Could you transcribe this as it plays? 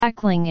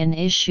tackling an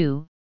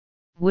issue,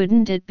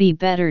 wouldn't it be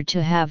better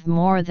to have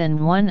more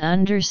than one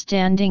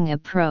understanding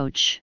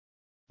approach,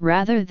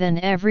 rather than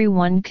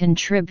everyone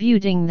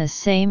contributing the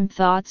same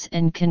thoughts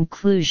and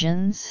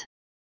conclusions?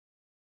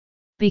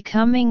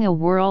 Becoming a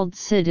world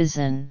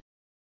citizen.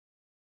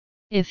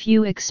 If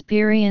you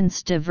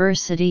experience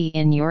diversity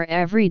in your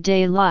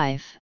everyday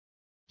life,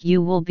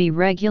 you will be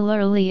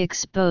regularly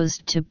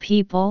exposed to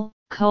people,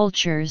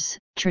 cultures,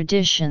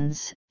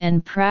 traditions,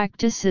 and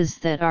practices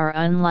that are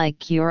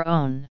unlike your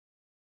own.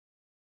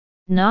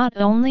 Not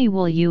only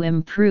will you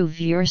improve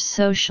your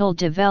social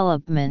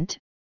development,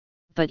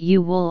 but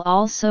you will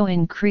also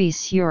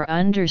increase your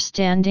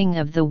understanding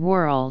of the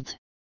world.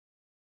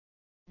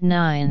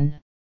 9.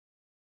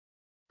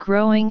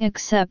 Growing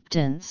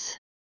acceptance.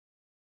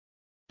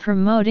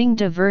 Promoting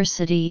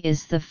diversity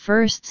is the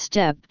first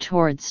step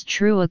towards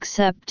true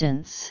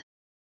acceptance.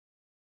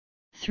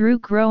 Through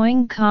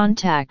growing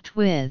contact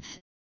with,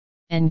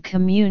 and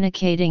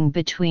communicating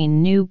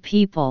between new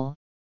people,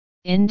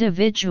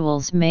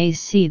 individuals may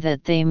see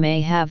that they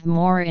may have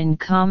more in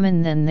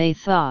common than they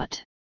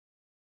thought.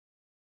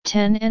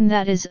 10. And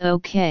that is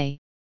okay,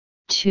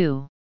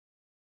 too.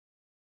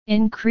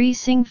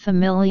 Increasing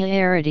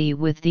familiarity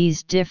with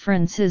these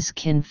differences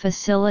can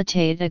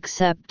facilitate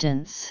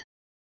acceptance.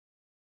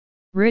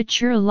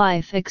 Richer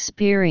life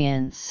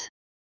experience.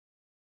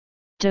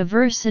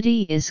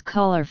 Diversity is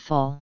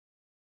colorful.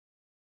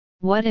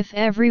 What if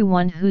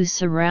everyone who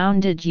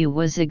surrounded you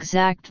was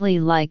exactly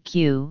like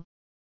you,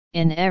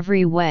 in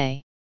every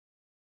way?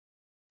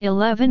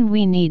 11.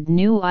 We need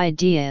new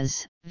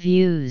ideas,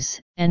 views,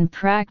 and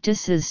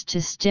practices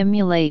to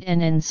stimulate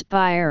and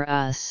inspire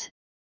us,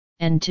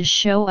 and to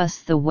show us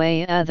the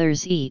way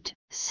others eat,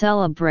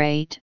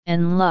 celebrate,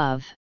 and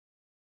love.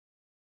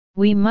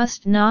 We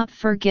must not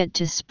forget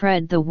to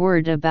spread the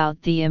word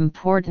about the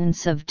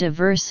importance of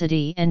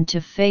diversity and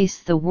to face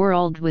the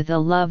world with a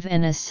love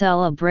and a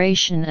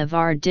celebration of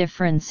our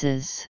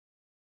differences.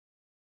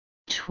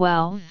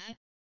 12.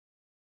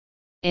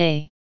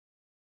 A.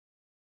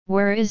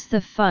 Where is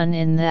the fun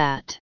in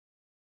that?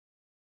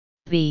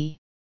 B.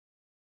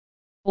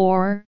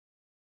 Or,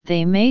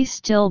 they may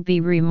still be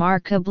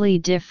remarkably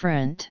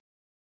different.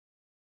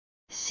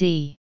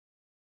 C.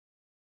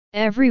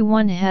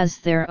 Everyone has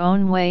their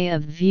own way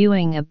of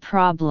viewing a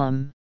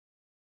problem.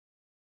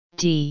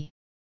 D.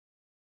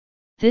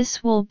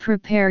 This will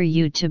prepare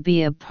you to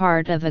be a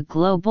part of a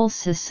global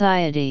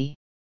society.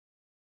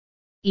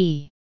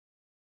 E.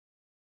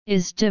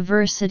 Is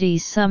diversity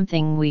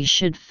something we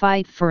should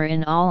fight for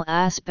in all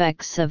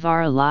aspects of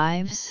our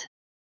lives?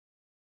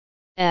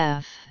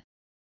 F.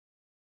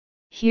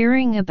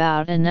 Hearing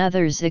about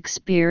another's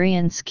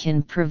experience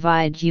can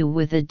provide you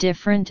with a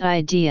different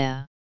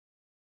idea.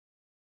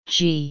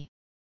 G.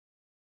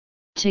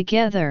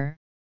 Together,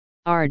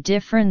 our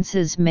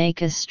differences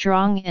make a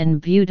strong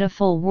and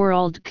beautiful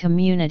world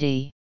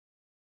community.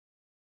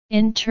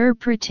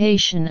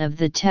 Interpretation of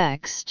the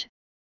text.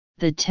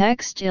 The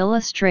text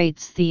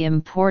illustrates the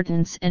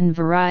importance and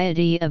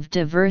variety of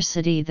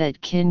diversity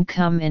that can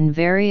come in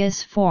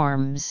various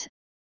forms,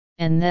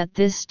 and that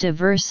this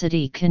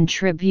diversity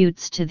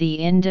contributes to the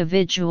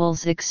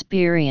individual's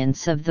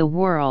experience of the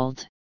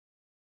world.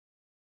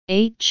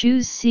 8.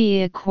 Choose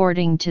C.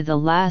 According to the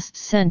last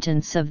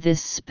sentence of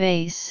this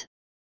space,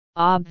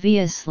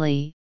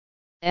 obviously,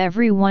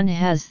 everyone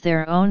has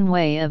their own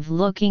way of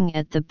looking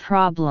at the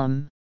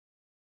problem.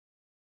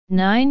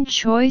 9.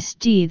 Choice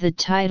D. The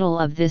title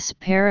of this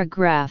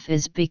paragraph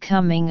is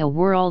Becoming a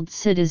World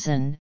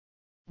Citizen,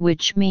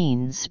 which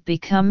means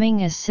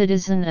becoming a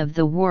citizen of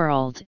the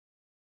world,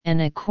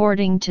 and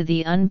according to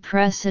the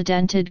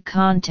unprecedented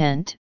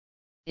content,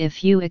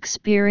 if you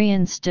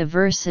experience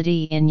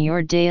diversity in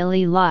your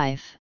daily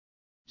life,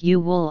 you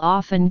will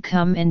often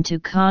come into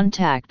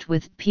contact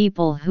with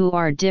people who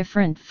are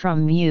different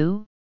from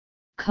you,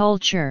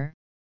 culture,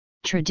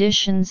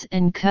 traditions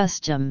and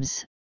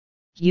customs.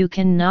 You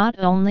can not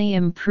only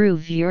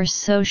improve your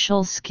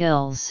social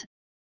skills,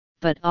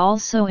 but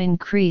also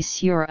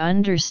increase your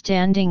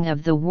understanding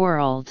of the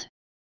world.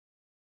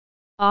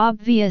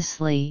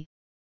 Obviously,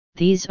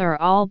 these are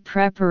all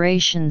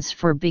preparations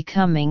for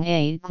becoming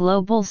a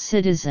global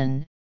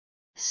citizen,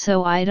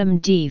 so item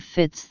D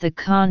fits the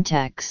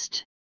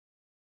context.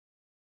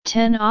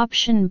 10.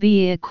 Option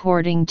B.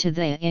 According to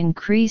the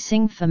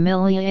increasing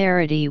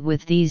familiarity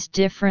with these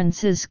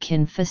differences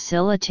can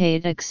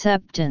facilitate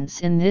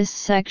acceptance. In this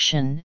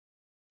section,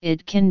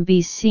 it can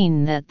be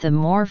seen that the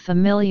more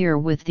familiar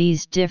with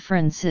these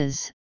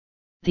differences,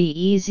 the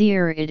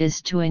easier it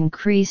is to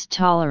increase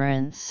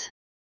tolerance.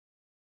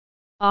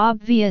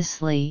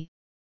 Obviously,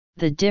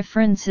 the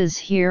differences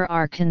here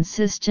are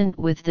consistent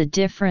with the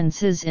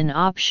differences in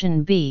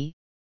option B,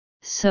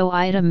 so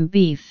item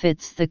B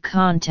fits the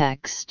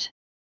context.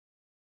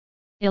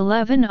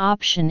 11.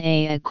 Option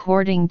A.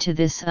 According to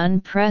this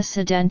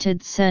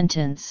unprecedented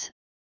sentence,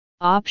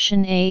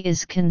 option A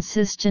is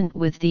consistent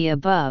with the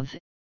above,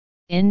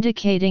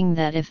 indicating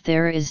that if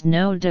there is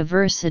no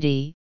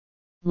diversity,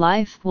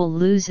 life will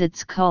lose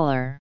its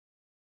color.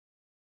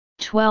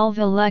 12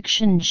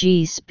 Election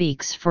G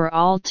speaks for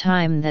all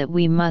time that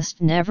we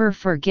must never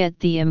forget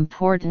the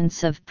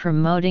importance of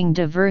promoting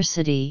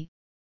diversity,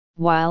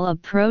 while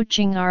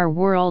approaching our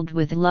world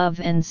with love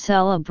and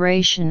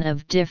celebration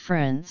of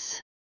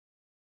difference.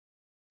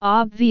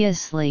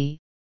 Obviously,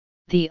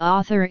 the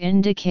author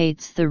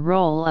indicates the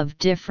role of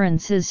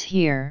differences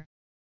here,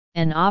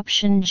 and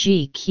option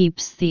G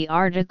keeps the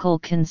article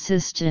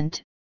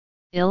consistent,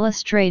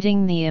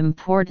 illustrating the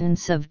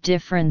importance of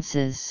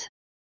differences.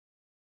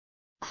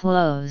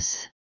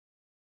 Close.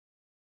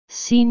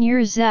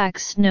 Senior Zach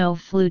Snow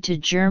flew to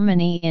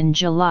Germany in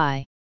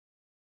July.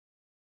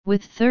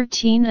 With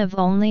 13 of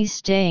only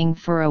staying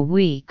for a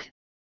week,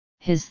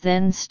 his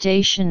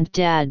then-stationed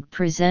dad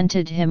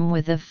presented him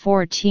with a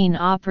 14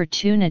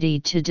 opportunity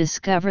to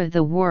discover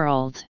the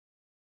world.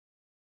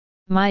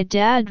 My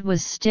dad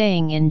was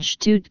staying in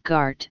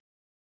Stuttgart,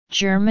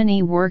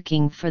 Germany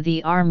working for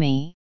the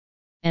army,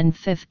 and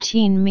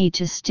 15 me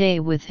to stay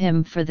with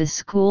him for the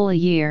school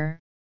year,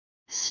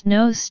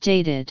 Snow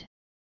stated.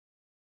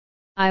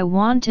 I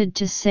wanted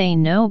to say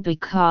no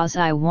because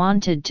I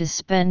wanted to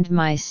spend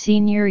my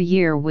senior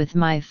year with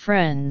my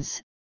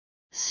friends,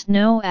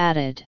 Snow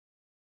added.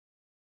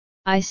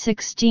 I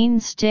 16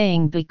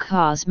 staying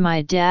because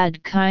my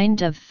dad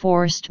kind of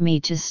forced me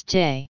to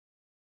stay.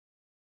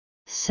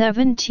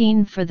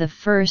 17 for the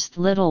first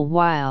little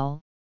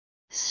while,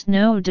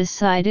 Snow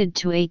decided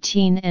to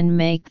 18 and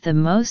make the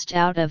most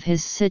out of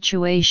his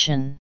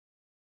situation.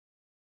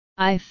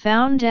 I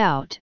found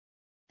out,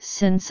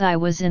 since I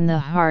was in the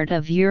heart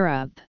of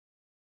Europe,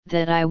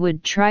 that I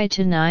would try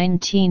to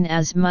 19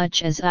 as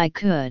much as I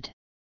could.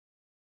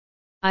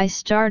 I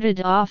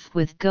started off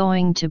with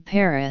going to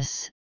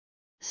Paris,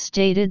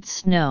 stated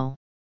Snow.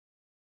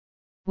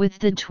 With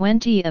the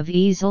 20 of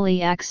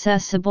easily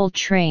accessible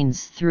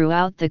trains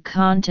throughout the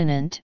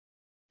continent,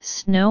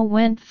 Snow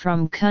went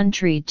from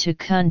country to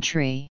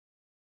country.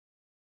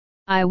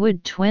 I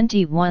would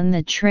 21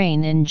 the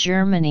train in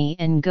Germany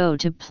and go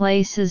to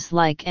places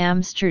like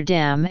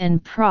Amsterdam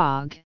and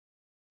Prague,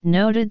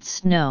 noted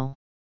Snow.